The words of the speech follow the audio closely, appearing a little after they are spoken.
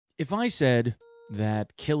If I said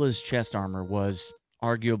that Killa's chest armor was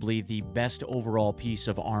arguably the best overall piece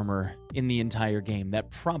of armor in the entire game,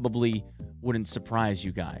 that probably wouldn't surprise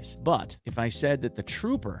you guys. But if I said that the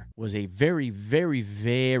Trooper was a very, very,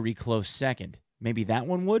 very close second, maybe that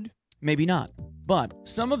one would? Maybe not. But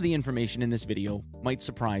some of the information in this video might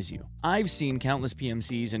surprise you. I've seen countless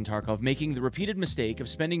PMCs in Tarkov making the repeated mistake of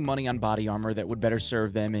spending money on body armor that would better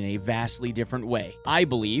serve them in a vastly different way. I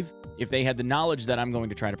believe if they had the knowledge that I'm going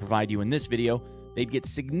to try to provide you in this video, they'd get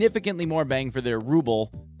significantly more bang for their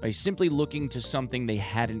ruble by simply looking to something they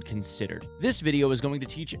hadn't considered. This video is going to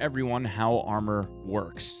teach everyone how armor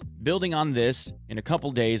works. Building on this, in a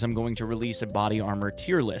couple days, I'm going to release a body armor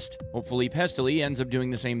tier list. Hopefully, Pestily ends up doing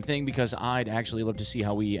the same thing because I'd actually love to see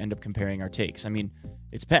how we end up comparing our takes. I mean,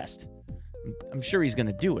 it's Pest. I'm sure he's going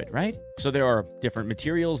to do it, right? So there are different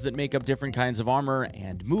materials that make up different kinds of armor,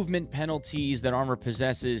 and movement penalties that armor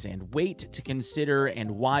possesses, and weight to consider, and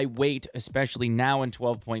why weight, especially now in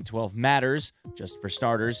 12.12, matters, just for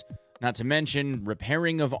starters. Not to mention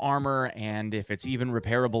repairing of armor, and if it's even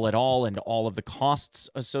repairable at all, and all of the costs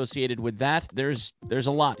associated with that. There's a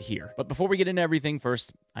lot here. But before we get into everything,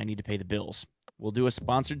 first, I need to pay the bills. We'll do a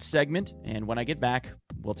sponsored segment, and when I get back,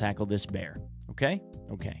 we'll tackle this bear. Okay?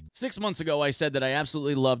 Okay. 6 months ago, I said that I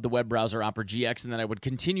absolutely loved the web browser Opera GX and that I would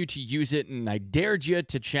continue to use it, and I dared you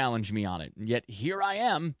to challenge me on it. And yet, here I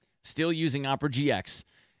am, still using Opera GX.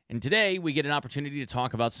 And today, we get an opportunity to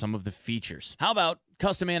talk about some of the features. How about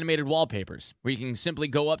custom animated wallpapers, where you can simply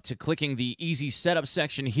go up to clicking the easy setup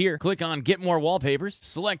section here, click on Get More Wallpapers,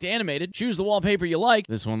 select Animated, choose the wallpaper you like.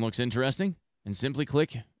 This one looks interesting, and simply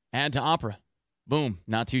click Add to Opera. Boom,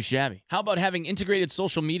 not too shabby. How about having integrated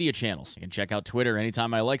social media channels? I can check out Twitter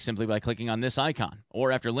anytime I like simply by clicking on this icon.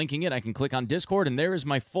 Or after linking it, I can click on Discord, and there is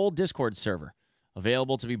my full Discord server,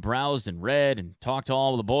 available to be browsed and read and talk to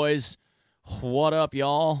all the boys. What up,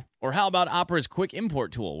 y'all? Or how about Opera's quick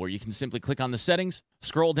import tool, where you can simply click on the settings,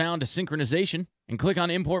 scroll down to synchronization, and click on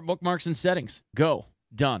import bookmarks and settings. Go.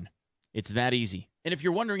 Done. It's that easy. And if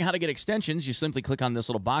you're wondering how to get extensions, you simply click on this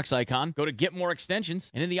little box icon, go to Get More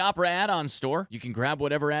Extensions, and in the Opera add-ons store, you can grab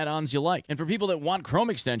whatever add-ons you like. And for people that want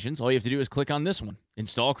Chrome extensions, all you have to do is click on this one.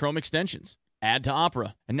 Install Chrome extensions. Add to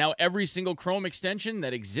Opera. And now every single Chrome extension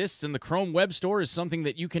that exists in the Chrome web store is something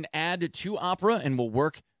that you can add to Opera and will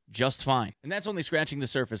work just fine. And that's only scratching the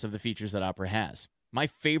surface of the features that Opera has. My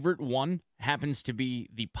favorite one happens to be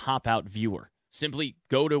the pop-out viewer. Simply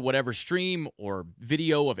go to whatever stream or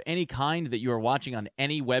video of any kind that you are watching on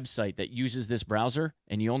any website that uses this browser,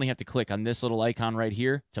 and you only have to click on this little icon right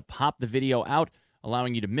here to pop the video out,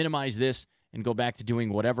 allowing you to minimize this and go back to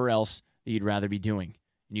doing whatever else that you'd rather be doing.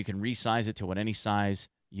 And you can resize it to any size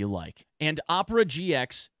you like. And Opera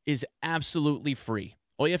GX is absolutely free.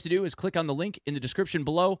 All you have to do is click on the link in the description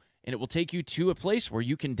below, and it will take you to a place where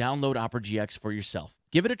you can download Opera GX for yourself.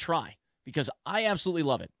 Give it a try, because I absolutely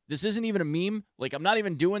love it. This isn't even a meme. Like, I'm not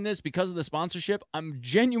even doing this because of the sponsorship. I'm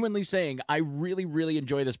genuinely saying I really, really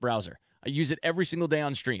enjoy this browser. I use it every single day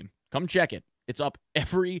on stream. Come check it. It's up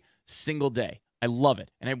every single day. I love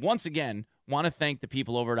it. And I, once again, want to thank the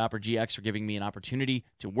people over at Opera GX for giving me an opportunity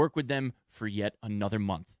to work with them for yet another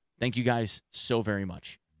month. Thank you guys so very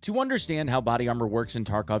much. To understand how body armor works in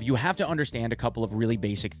Tarkov, you have to understand a couple of really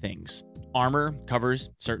basic things. Armor covers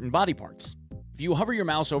certain body parts. If you hover your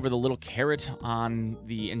mouse over the little caret on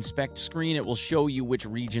the inspect screen, it will show you which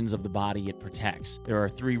regions of the body it protects. There are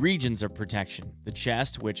 3 regions of protection: the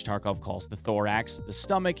chest, which Tarkov calls the thorax, the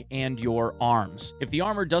stomach, and your arms. If the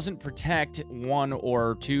armor doesn't protect 1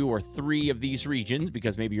 or 2 or 3 of these regions,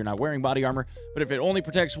 because maybe you're not wearing body armor, but if it only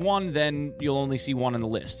protects 1, then you'll only see 1 on the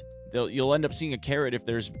list. You'll end up seeing a caret if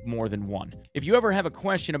there's more than 1. If you ever have a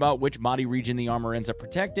question about which body region the armor ends up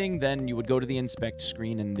protecting, then you would go to the inspect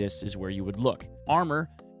screen, and this is where you would look. Armor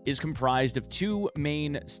is comprised of 2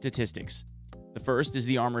 main statistics. The first is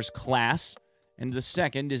the armor's class, and the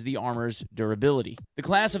second is the armor's durability. The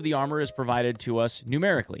class of the armor is provided to us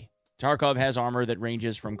numerically. Tarkov has armor that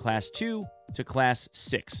ranges from class 2 to class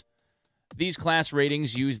 6. These class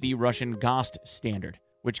ratings use the Russian GOST standard,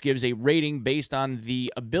 which gives a rating based on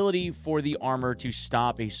the ability for the armor to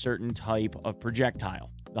stop a certain type of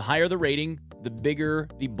projectile. The higher the rating, the bigger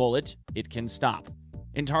the bullet it can stop.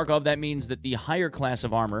 In Tarkov, that means that the higher class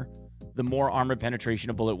of armor, the more armor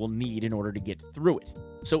penetration a bullet will need in order to get through it.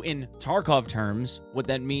 So in Tarkov terms, what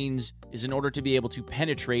that means is in order to be able to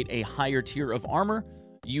penetrate a higher tier of armor,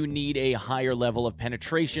 you need a higher level of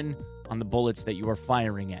penetration on the bullets that you are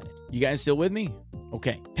firing at it. You guys still with me?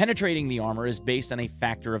 Okay. Penetrating the armor is based on a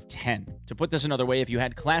factor of 10. To put this another way, if you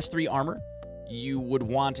had class 3 armor, you would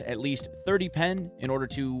want at least 30 pen in order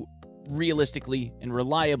to realistically and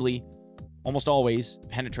reliably almost always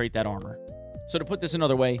penetrate that armor. So to put this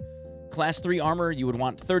another way, Class 3 armor, you would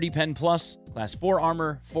want 30 pen plus, Class 4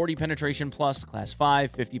 armor, 40 penetration plus, Class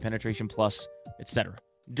 5, 50 penetration plus, etc.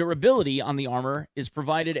 Durability on the armor is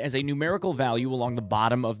provided as a numerical value along the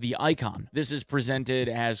bottom of the icon. This is presented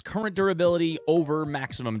as current durability over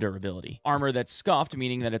maximum durability. Armor that's scuffed,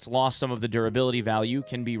 meaning that it's lost some of the durability value,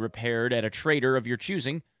 can be repaired at a trader of your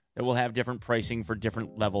choosing that will have different pricing for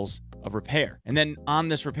different levels of repair. And then on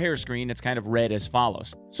this repair screen, it's kind of read as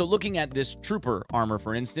follows. So looking at this trooper armor,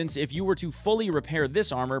 for instance, if you were to fully repair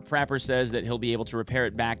this armor, Prapper says that he'll be able to repair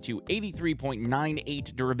it back to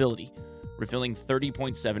 83.98 durability, refilling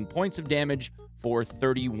 30.7 points of damage for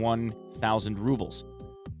 31,000 rubles.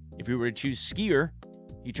 If we were to choose Skier,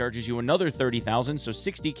 he charges you another 30,000, so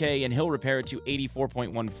 60k, and he'll repair it to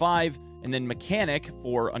 84.15, and then Mechanic,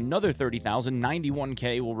 for another 30,000,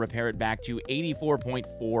 91k, will repair it back to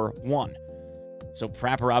 84.41. So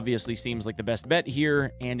Prapper obviously seems like the best bet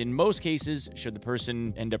here, and in most cases, should the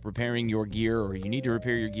person end up repairing your gear, or you need to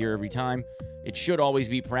repair your gear every time, it should always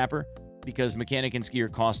be Prapper, because Mechanic and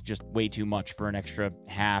Skier cost just way too much for an extra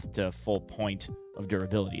half to full point of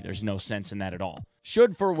durability. There's no sense in that at all.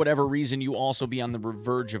 Should, for whatever reason, you also be on the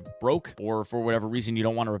verge of broke, or for whatever reason you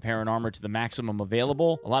don't want to repair an armor to the maximum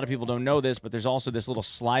available, a lot of people don't know this, but there's also this little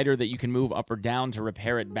slider that you can move up or down to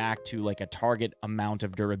repair it back to like a target amount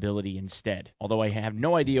of durability instead. Although I have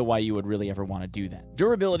no idea why you would really ever want to do that.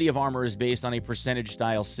 Durability of armor is based on a percentage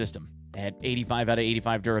style system. At 85 out of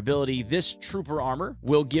 85 durability, this trooper armor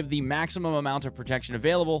will give the maximum amount of protection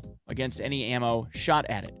available against any ammo shot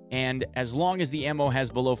at it. And as long as the ammo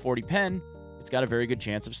has below 40 pen, it's got a very good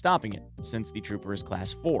chance of stopping it, since the trooper is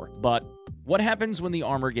class 4. But what happens when the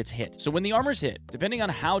armor gets hit? So when the armor's hit, depending on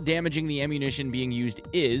how damaging the ammunition being used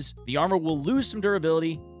is, the armor will lose some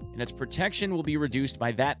durability, and its protection will be reduced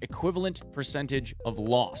by that equivalent percentage of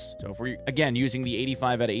loss. So if we're, again, using the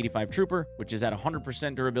 85 out of 85 trooper, which is at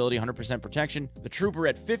 100% durability, 100% protection, the trooper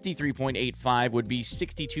at 53.85 would be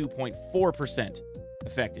 62.4%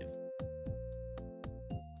 effective.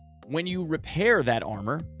 When you repair that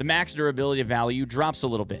armor, the max durability value drops a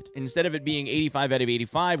little bit. Instead of it being 85 out of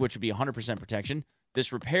 85, which would be 100% protection,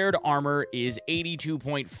 this repaired armor is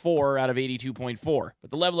 82.4 out of 82.4. But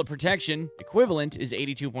the level of protection equivalent is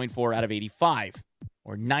 82.4 out of 85,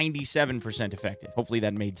 or 97% effective. Hopefully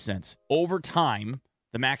that made sense. Over time,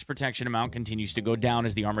 the max protection amount continues to go down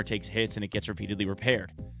as the armor takes hits and it gets repeatedly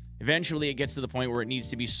repaired. Eventually, it gets to the point where it needs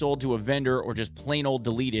to be sold to a vendor or just plain old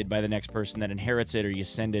deleted by the next person that inherits it, or you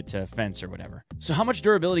send it to Fence or whatever. So how much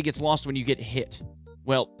durability gets lost when you get hit?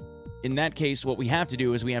 Well, in that case, what we have to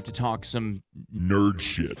do is we have to talk some nerd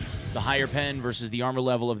shit. The higher pen versus the armor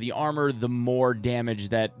level of the armor, the more damage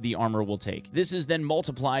that the armor will take. This is then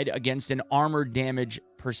multiplied against an armor damage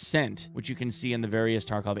percent, which you can see in the various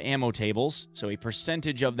Tarkov ammo tables. So a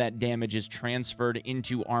percentage of that damage is transferred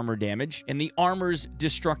into armor damage, and the armor's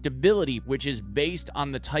destructibility, which is based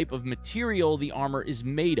on the type of material the armor is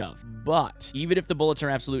made of. But even if the bullets are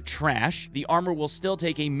absolute trash, the armor will still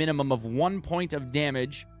take a minimum of 1 point of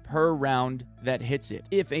damage per round that hits it.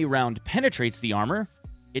 If a round penetrates the armor,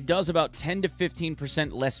 it does about 10 to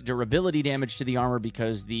 15% less durability damage to the armor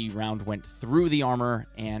because the round went through the armor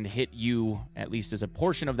and hit you, at least as a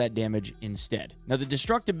portion of that damage, instead. Now, the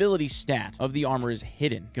destructibility stat of the armor is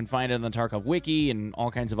hidden. You can find it on the Tarkov wiki and all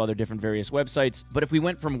kinds of other different various websites. But if we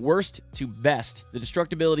went from worst to best, the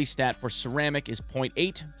destructibility stat for ceramic is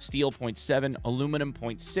 0.8, steel 0.7, aluminum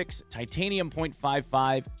 0.6, titanium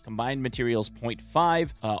 0.55, combined materials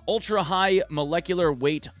 0.5, ultra-high molecular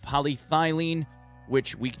weight polyethylene,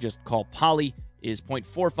 which we can just call poly, is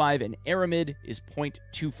 0.45, and aramid is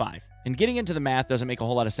 0.25. And getting into the math doesn't make a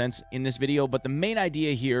whole lot of sense in this video, but the main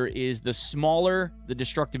idea here is the smaller the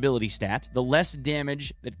destructibility stat, the less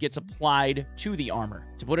damage that gets applied to the armor.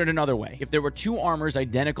 To put it another way, if there were two armors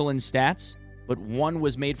identical in stats, but one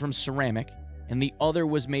was made from ceramic and the other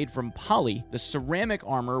was made from poly, the ceramic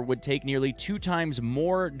armor would take nearly 2 times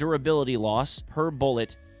more durability loss per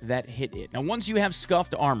bullet that hit it. Now, once you have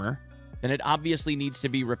scuffed armor, then it obviously needs to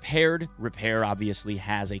be repaired. Repair obviously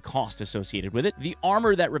has a cost associated with it. The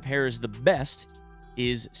armor that repairs the best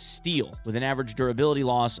is steel, with an average durability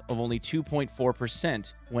loss of only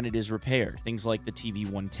 2.4% when it is repaired. Things like the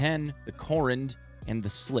TV-110, the Corund, and the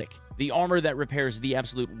Slick. The armor that repairs the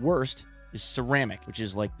absolute worst is ceramic, which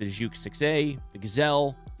is like the Juke 6A, the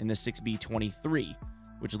Gazelle, and the 6B23,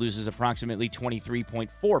 which loses approximately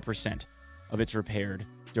 23.4% of its repaired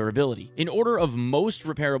durability. In order of most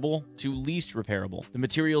repairable to least repairable, the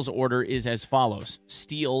materials order is as follows.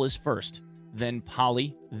 Steel is first, then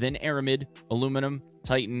poly, then aramid, aluminum,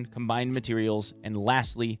 titan, combined materials, and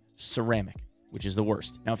lastly, ceramic. which is the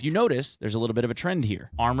worst. Now, if you notice, there's a little bit of a trend here.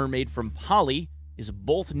 Armor made from poly is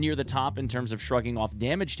both near the top in terms of shrugging off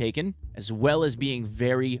damage taken, as well as being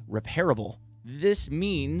very repairable. This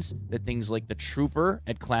means that things like the Trooper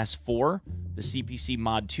at Class 4, the CPC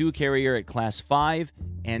Mod 2 carrier at Class 5,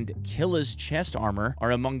 and Killa's chest armor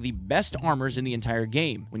are among the best armors in the entire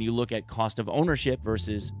game when you look at cost of ownership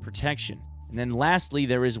versus protection. And then lastly,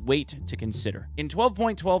 there is weight to consider. In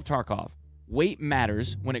 12.12 Tarkov, weight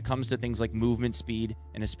matters when it comes to things like movement speed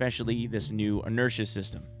and especially this new inertia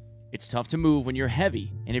system. It's tough to move when you're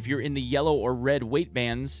heavy, and if you're in the yellow or red weight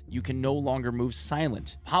bands, you can no longer move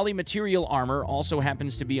silent. Polymaterial armor also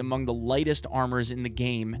happens to be among the lightest armors in the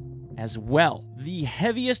game as well. The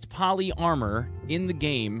heaviest poly armor in the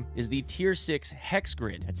game is the Tier 6 Hex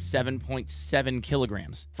Grid at 7.7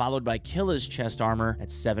 kilograms, followed by Killa's chest armor at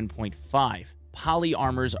 7.5. Poly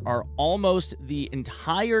armors are almost the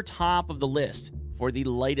entire top of the list for the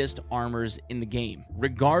lightest armors in the game,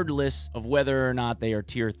 regardless of whether or not they are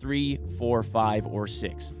Tier 3, 4, 5, or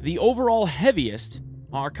 6. The overall heaviest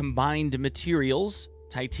are combined materials,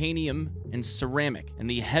 titanium, and ceramic, and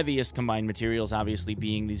the heaviest combined materials obviously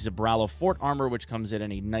being the Zabralo Fort armor, which comes in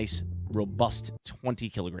at a nice, robust 20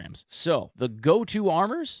 kilograms. So, the go-to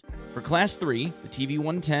armors for Class 3, the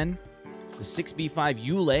TV-110, the 6B5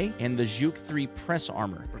 Yule, and the Juke 3 press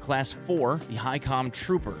armor. For Class 4, the Highcom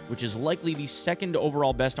Trooper, which is likely the second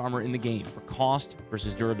overall best armor in the game for cost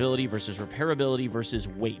versus durability versus repairability versus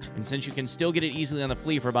weight. And since you can still get it easily on the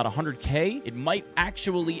flea for about 100k, it might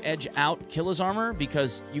actually edge out Killa's armor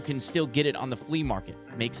because you can still get it on the flea market.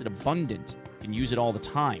 It makes it abundant. You can use it all the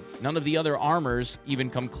time. None of the other armors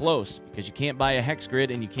even come close because you can't buy a Hex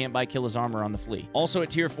Grid and you can't buy Killa's armor on the flea. Also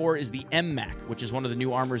at Tier 4 is the MMAC, which is one of the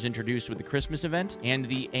new armors introduced with the Christmas event, and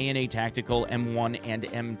the ANA Tactical M1 and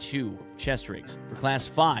M2 chest rigs. For Class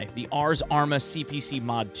 5, the Ars Arma CPC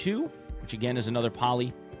Mod 2, which again is another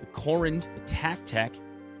poly, the Corund, the TacTech,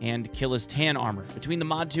 and Killa's tan armor. Between the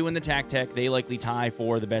Mod 2 and the TacTech, they likely tie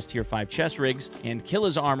for the best Tier 5 chest rigs, and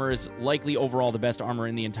Killa's armor is likely overall the best armor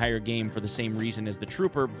in the entire game for the same reason as the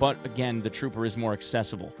Trooper, but again, the Trooper is more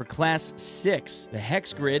accessible. For Class 6, the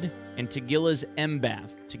Hex Grid and Tagilla's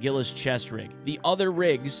MBAV, Tagilla's chest rig. The other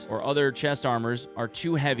rigs, or other chest armors, are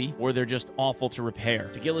too heavy, or they're just awful to repair.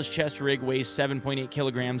 Tagilla's chest rig weighs 7.8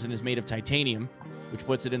 kilograms and is made of titanium, which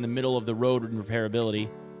puts it in the middle of the road in repairability,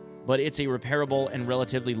 but it's a repairable and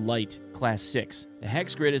relatively light Class 6. The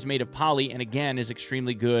Hex Grid is made of poly and again is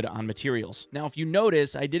extremely good on materials. Now, if you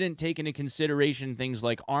notice, I didn't take into consideration things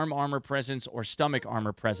like arm armor presence or stomach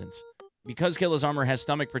armor presence. Because Killa's armor has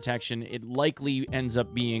stomach protection, it likely ends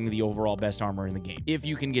up being the overall best armor in the game, if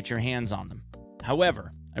you can get your hands on them.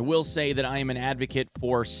 However, I will say that I am an advocate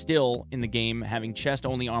for still in the game having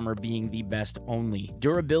chest-only armor being the best only.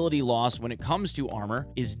 Durability loss when it comes to armor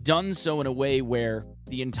is done so in a way where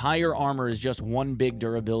the entire armor is just one big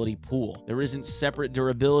durability pool. There isn't separate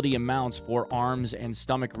durability amounts for arms and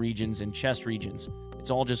stomach regions and chest regions. It's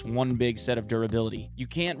all just one big set of durability. You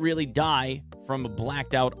can't really die from a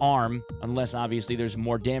blacked out arm unless obviously there's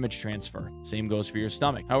more damage transfer. Same goes for your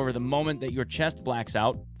stomach. However, the moment that your chest blacks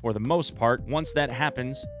out, for the most part, once that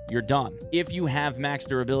happens, you're done. If you have max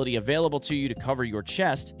durability available to you to cover your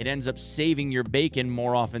chest, it ends up saving your bacon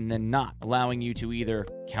more often than not, allowing you to either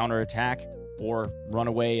counterattack or run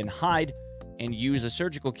away and hide, and use a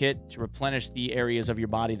surgical kit to replenish the areas of your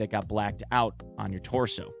body that got blacked out on your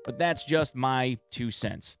torso. But that's just my 2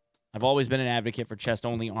 cents. I've always been an advocate for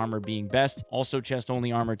chest-only armor being best. Also,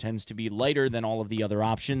 chest-only armor tends to be lighter than all of the other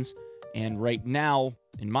options. And right now,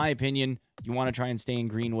 in my opinion, you want to try and stay in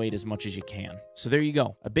green weight as much as you can. So there you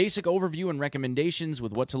go. A basic overview and recommendations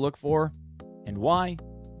with what to look for and why,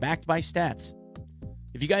 backed by stats.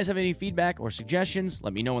 If you guys have any feedback or suggestions,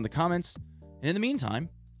 let me know in the comments. And in the meantime,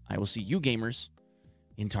 I will see you gamers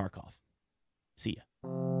in Tarkov. See ya.